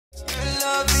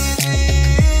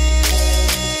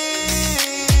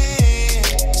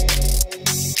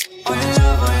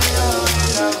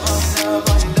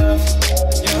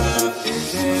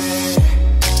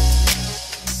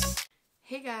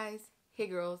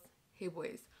girls, hey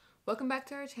boys, welcome back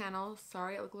to our channel.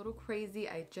 Sorry I look a little crazy,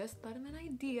 I just thought of an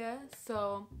idea.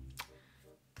 So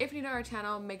if you're new to our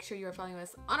channel, make sure you are following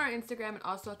us on our Instagram and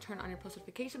also turn on your post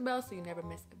notification bell so you never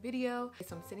miss a video.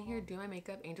 So I'm sitting here doing my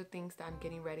makeup. Angel thinks that I'm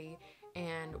getting ready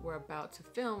and we're about to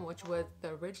film, which was the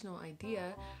original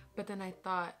idea, but then I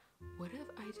thought, what if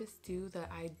I just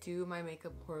do my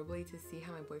makeup horribly to see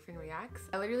how my boyfriend reacts?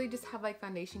 I literally just have like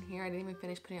foundation here. I didn't even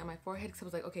finish putting it on my forehead because I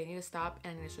was like, okay, I need to stop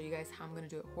and I'm gonna show you guys how I'm gonna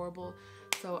do it horrible.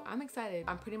 So I'm excited.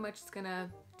 I'm pretty much just gonna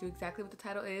do exactly what the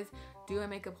title is, do my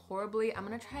makeup horribly. I'm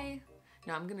gonna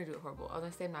do it horrible. I was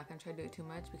gonna say I'm not gonna try to do it too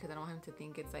much because I don't want him to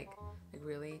think it's like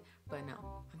really, but no,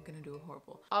 I'm gonna do it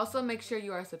horrible. Also, make sure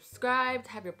you are subscribed,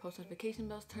 have your post notification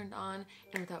bells turned on,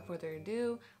 and without further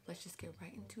ado, let's just get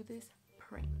right into this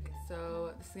prank.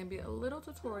 So this is gonna be a little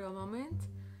tutorial moment.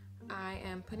 I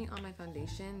am putting on my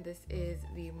foundation. This is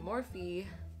the Morphe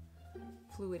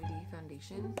Fluidity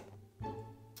foundation.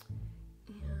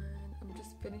 And I'm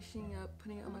just finishing up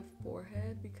putting it on my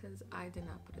forehead because I did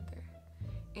not put it there.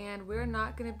 And we're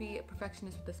not gonna be a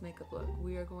perfectionist with this makeup look.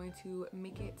 We are going to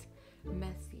make it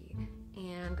messy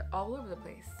and all over the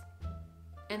place.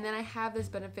 And then I have this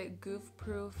Benefit Goof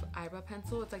Proof eyebrow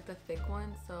pencil. It's like the thick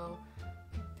one, so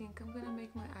I think I'm gonna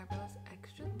make my eyebrows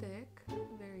extra thick,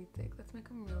 very thick. Let's make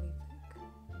them really thick.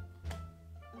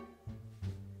 Oh my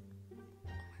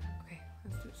God. Okay,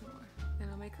 let's do some more.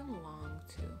 And I'll make them long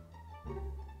too.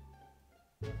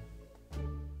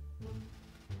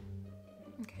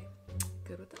 Okay,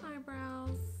 good with the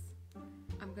eyebrows.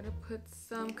 I'm gonna put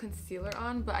some concealer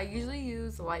on, but I usually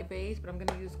use light beige, but I'm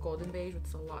gonna use golden beige, which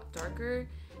is a lot darker.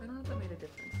 I don't know if that made a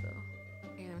difference though.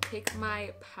 And I'll take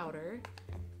my powder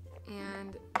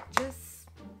and just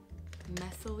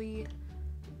messily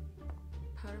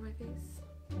powder my face.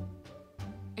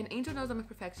 And Angel knows I'm a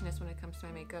perfectionist when it comes to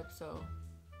my makeup, so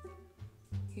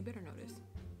he better notice.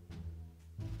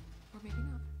 Or maybe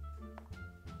not.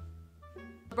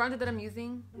 The bronzer that I'm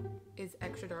using is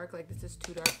extra dark, like this is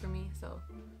too dark for me, so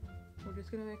we're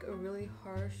just gonna make a really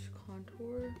harsh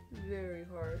contour, very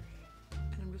harsh.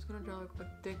 And I'm just gonna draw like a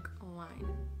thick line.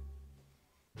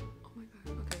 Oh my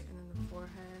God, okay, and then the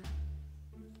forehead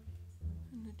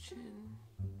and the chin.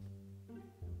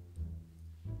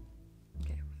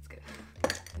 Okay, let's get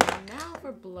it. And now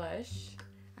for blush,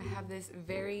 I have this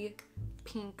very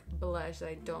pink blush that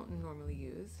I don't normally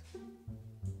use.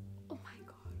 Oh my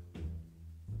God.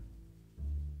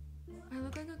 I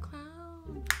look like a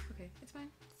clown. Okay, it's fine.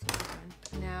 It's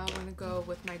fine. Now we're gonna go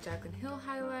with my Jaclyn Hill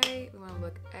highlight. We wanna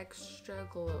look extra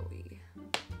glowy.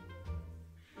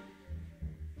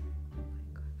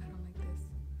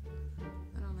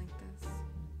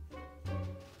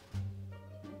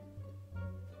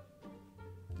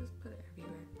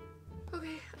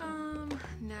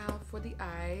 Now for the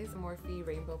eyes, Morphe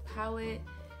Rainbow Palette,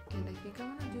 and I think I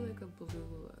want to do like a blue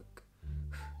look.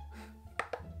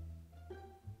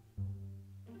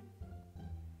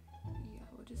 Yeah,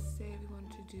 we'll just say we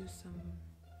want to do some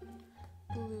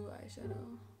blue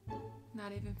eyeshadow.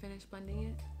 Not even finished blending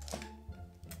it.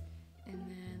 And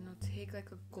then I'll take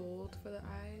like a gold for the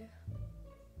eye.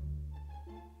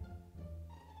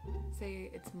 Say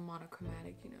it's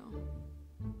monochromatic, you know.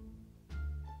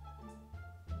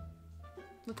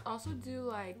 Let's also do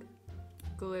like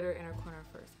glitter inner corner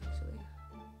first, actually.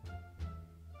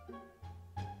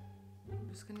 I'm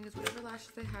just gonna use whatever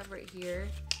lashes I have right here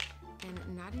and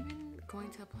not even going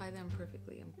to apply them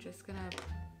perfectly. I'm just gonna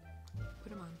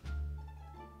put them on.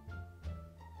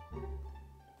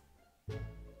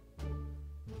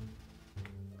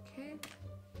 Okay,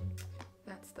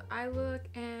 that's the eye look.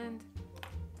 And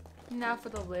now for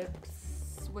the lips.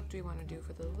 What do we want to do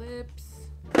for the lips?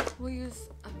 We'll use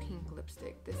a pink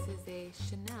lipstick. This is a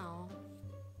Chanel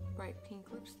bright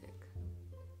pink lipstick.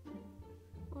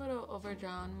 A little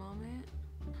overdrawn moment.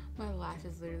 My lash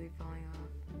is literally falling off.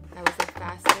 That was the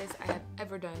fastest I have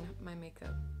ever done my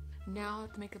makeup. Now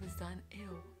that the makeup is done,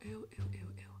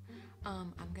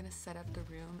 I'm gonna set up the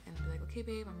room and be like, okay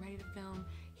babe, I'm ready to film.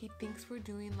 He thinks we're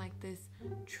doing like this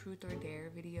truth or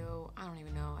dare video. I don't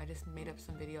even know. I just made up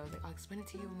some video. I was like, I'll explain it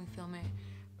to you when we film it.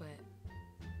 But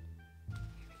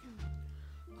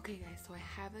okay guys, so I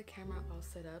have the camera all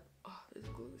set up. Oh, this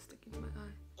glue is sticking to my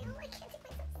eye. Ew, I can't take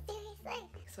myself seriously.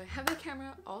 So I have the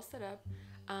camera all set up.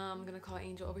 I'm gonna call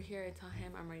Angel over here and tell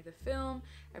him I'm ready to film.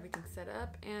 Everything's set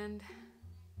up and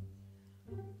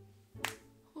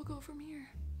we'll go from here.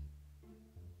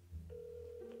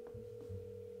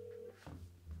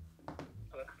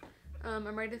 Hello?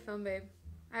 I'm ready to film, babe.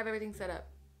 I have everything set up.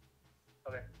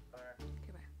 Okay, alright.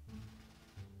 Okay, bye.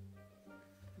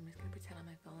 I'm just gonna pretend on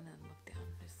my phone and look down.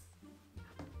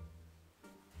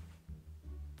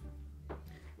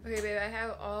 Okay, babe, I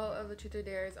have all of the truth or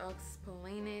dares. I'll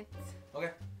explain it. Okay.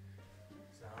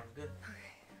 Sounds good.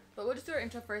 But we'll just do our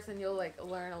intro first and you'll like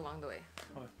learn along the way.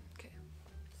 Okay. Okay.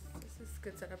 This is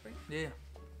good setup, right? Yeah.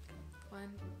 1,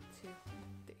 2,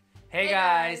 3. Hey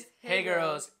guys. Hey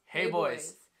girls. Hey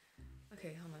boys.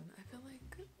 Okay, hold on. I feel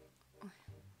like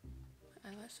my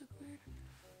eyelash look weird.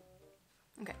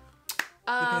 Okay.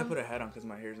 I think I put a hat on because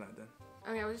my hair's not done.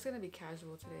 I mean, I was just gonna be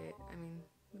casual today. I mean,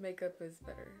 makeup is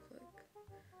better. Like,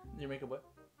 Your makeup what?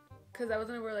 cause I was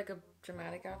gonna wear like a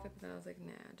dramatic outfit, but then I was like,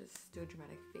 nah, just do a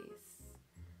dramatic face.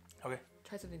 Okay.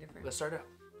 Try something different. Let's start out.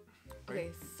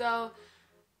 Okay, so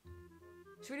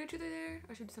should we do truth or dare,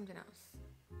 or should we do something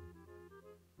else?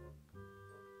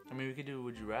 I mean, we could do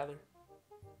Would You Rather.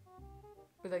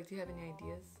 But like, do you have any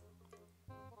ideas?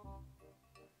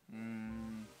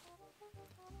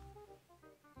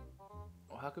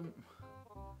 Well, how come?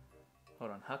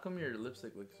 Hold on. How come your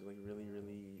lipstick looks like really,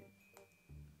 really?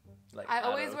 Like I out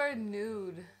always of- wear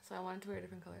nude, so I wanted to wear a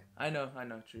different color. I know,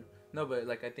 true. No, but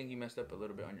like I think you messed up a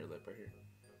little bit on your lip right here.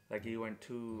 Like you went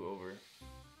too over.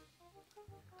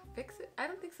 Fix it? I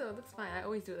don't think so. It looks fine. I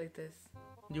always do it like this.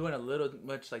 You went a little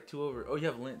much, like too over. Oh, you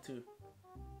have lint too.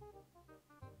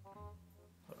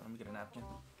 Hold on, let me get a napkin.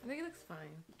 I think it looks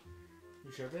fine.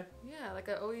 You sure, babe? Yeah, like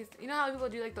I always, you know how people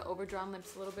do like the overdrawn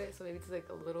lips a little bit, so maybe it's like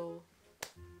a little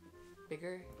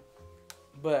bigger.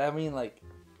 But I mean, like,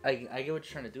 I get what you're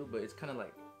trying to do, but it's kind of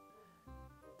like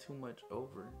too much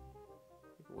over.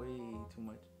 Like, way too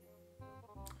much.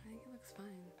 I think it looks fine.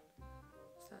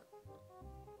 What's up?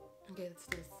 Okay, let's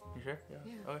do this. You sure? Yeah.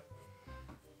 Yeah. Okay.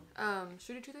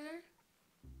 Should we do truth or dare?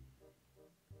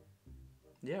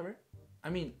 Yeah, right. I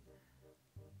mean,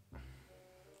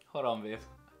 hold on, babe.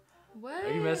 What?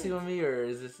 Are you messing with me, or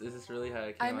is this really how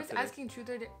it came I'm out just today? asking truth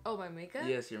or dare. Oh, my makeup?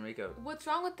 Yes, your makeup. What's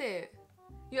wrong with it?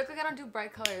 You act like I don't do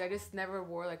bright colors. I just never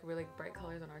wore like really bright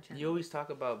colors on our channel. You always talk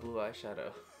about blue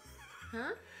eyeshadow.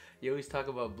 Huh? You always talk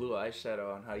about blue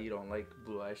eyeshadow on how you don't like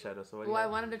blue eyeshadow. So what? Well, I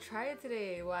wanted to try it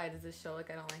today. Why? Does it show like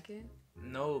I don't like it?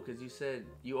 No, because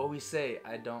you always say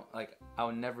I don't like. I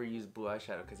would never use blue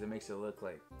eyeshadow because it makes it look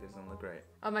like it doesn't look right.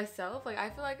 On myself? Like I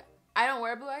feel like I don't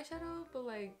wear blue eyeshadow, but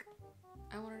like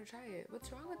I wanted to try it.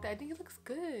 What's wrong with that? I think it looks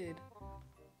good.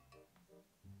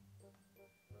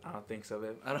 I don't think so,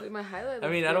 babe. I Like don't. my highlight. I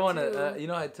mean, looks I don't good, want to. too. You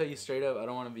know, I tell you straight up, I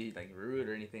don't want to be like rude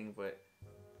or anything, but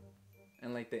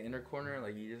in like the inner corner,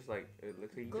 like you just like it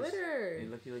looks like you Glitter. Just,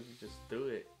 it looks like you just threw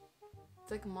it.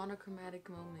 It's like a monochromatic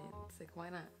moment. It's like why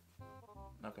not?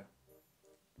 Okay.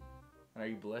 And are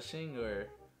you blushing or?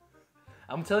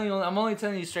 I'm telling you, I'm only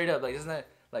telling you straight up. Like, isn't that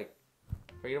like?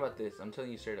 Forget about this. I'm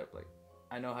telling you straight up. Like,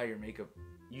 I know how your makeup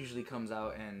usually comes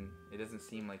out, and it doesn't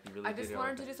seem like you really. I did just it all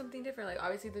wanted the to do something different. Like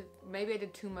obviously, maybe I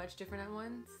did too much different at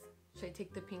once. Should I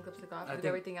take the pink lipstick off with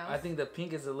everything else? I think the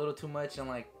pink is a little too much, and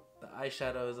like the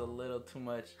eyeshadow is a little too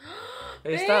much.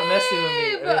 Hey, stop messing with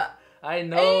me. Babe! I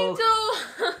know.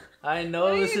 Angel! I know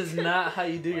What are this you is do- not how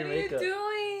you do your What are you makeup.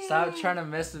 doing? Stop trying to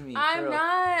mess with me. I'm girl.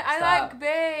 not. I Stop. like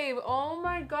babe. Oh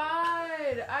my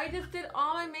god. I just did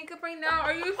all my makeup right now.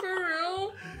 Are you for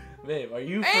real? Babe, are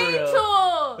you for real?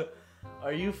 Angel!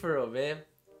 Are you for real, babe?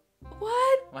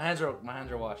 What? My hands are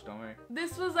washed. Don't worry.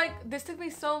 This took me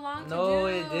so long to do. No,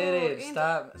 it didn't. Angel-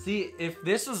 Stop. See, if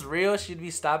this was real, she'd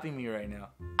be stopping me right now.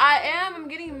 I am. I'm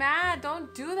getting mad.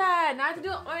 Don't do that. Now I have to do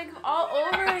my makeup all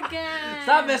over again.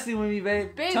 Stop messing with me,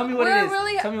 babe. Babe, Tell me what it we're is.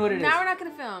 really- Tell me what it is. Now we're not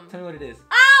gonna film. Tell me what it is.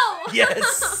 Ow!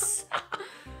 Yes.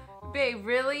 Babe,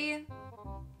 really?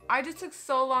 I just took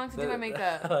so long to do my I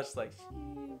makeup. was like,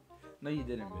 no, you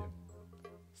didn't, babe.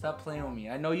 Stop playing with me.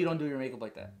 I know you don't do your makeup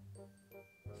like that.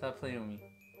 Stop playing with me.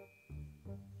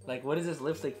 Like, what is this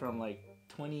lipstick from? Like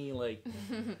 20, like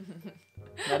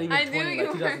not even I 20, knew like you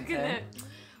were 2010.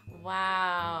 gonna.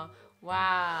 Wow.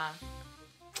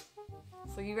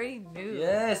 So you already knew.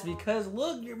 Yes, because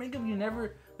look, your makeup, you never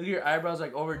look at your eyebrows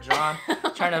like overdrawn,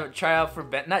 trying to try out for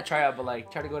not try out, but like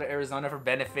try to go to Arizona for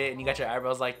benefit, and you got your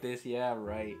eyebrows like this. Yeah,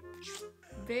 right.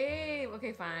 Babe,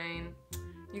 okay, fine.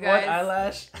 You guys. What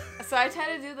eyelash? So I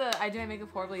try to do I do my makeup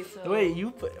horribly. So. Wait,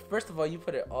 first of all, you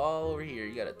put it all over here.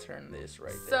 You gotta turn this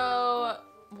right there. So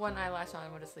one eyelash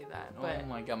on. We'll just leave that. But Oh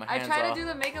my god, my I hands tried off. to do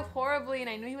the makeup horribly, and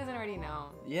I knew he wasn't already know.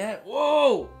 Yeah.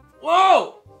 Whoa!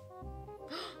 Whoa!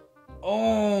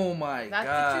 Oh my That's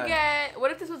god. what you get.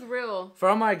 What if this was real? For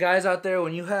all my guys out there,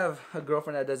 when you have a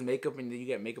girlfriend that does makeup and you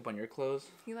get makeup on your clothes,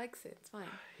 He likes it. It's fine.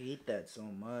 I hate that so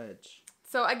much.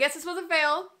 So I guess this was a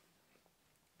fail.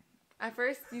 At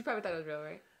first, you probably thought it was real,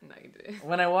 right? No, you didn't.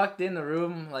 When I walked in the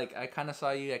room, like I kind of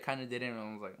saw you, I kind of didn't, and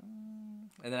I was like,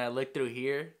 and then I looked through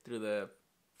here, through the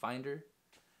finder,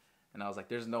 and I was like,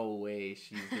 there's no way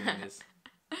she's doing this.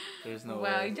 There's no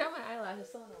Wow, way. you dropped my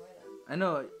eyelashes. So annoying. I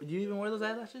know. Do you even wear those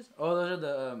eyelashes? Oh, those are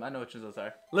the. I know which ones those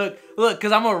are. Look,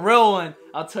 cause I'm a real one.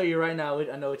 I'll tell you right now.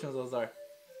 I know which ones those are.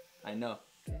 I know.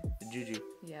 Okay. The Juju.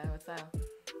 Yeah, what's that?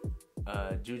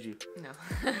 Juju. No.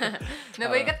 No,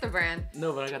 but you got the brand.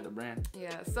 No, but I got the brand.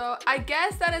 Yeah, so I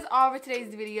guess that is all for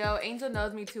today's video. Angel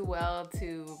knows me too well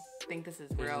to think this is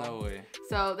There's real. no way.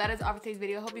 So that is all for today's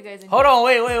video. Hope you guys enjoyed. Hold on,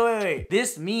 wait.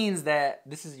 This means that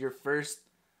this is your first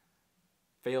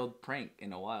failed prank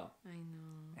in a while. I know.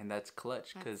 And that's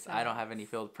clutch, because That I don't have sucks. any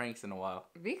failed pranks in a while.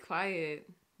 Be quiet.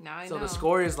 Now I So know. the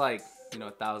score is like,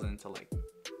 1,000 to like...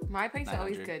 My pranks are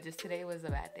always 900. good. Just today was a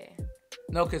bad day.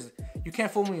 No, because you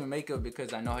can't fool me with makeup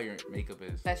because I know how your makeup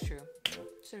is. That's true.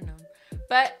 Should have known.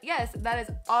 But yes, that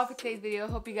is all for today's video.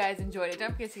 Hope you guys enjoyed it.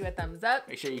 Don't forget to give it a thumbs up.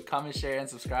 Make sure you comment, share, and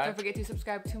Don't subscribe. forget to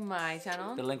subscribe to my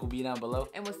channel. The link will be down below.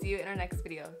 And we'll see you in our next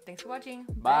video. Thanks for watching.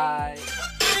 Bye.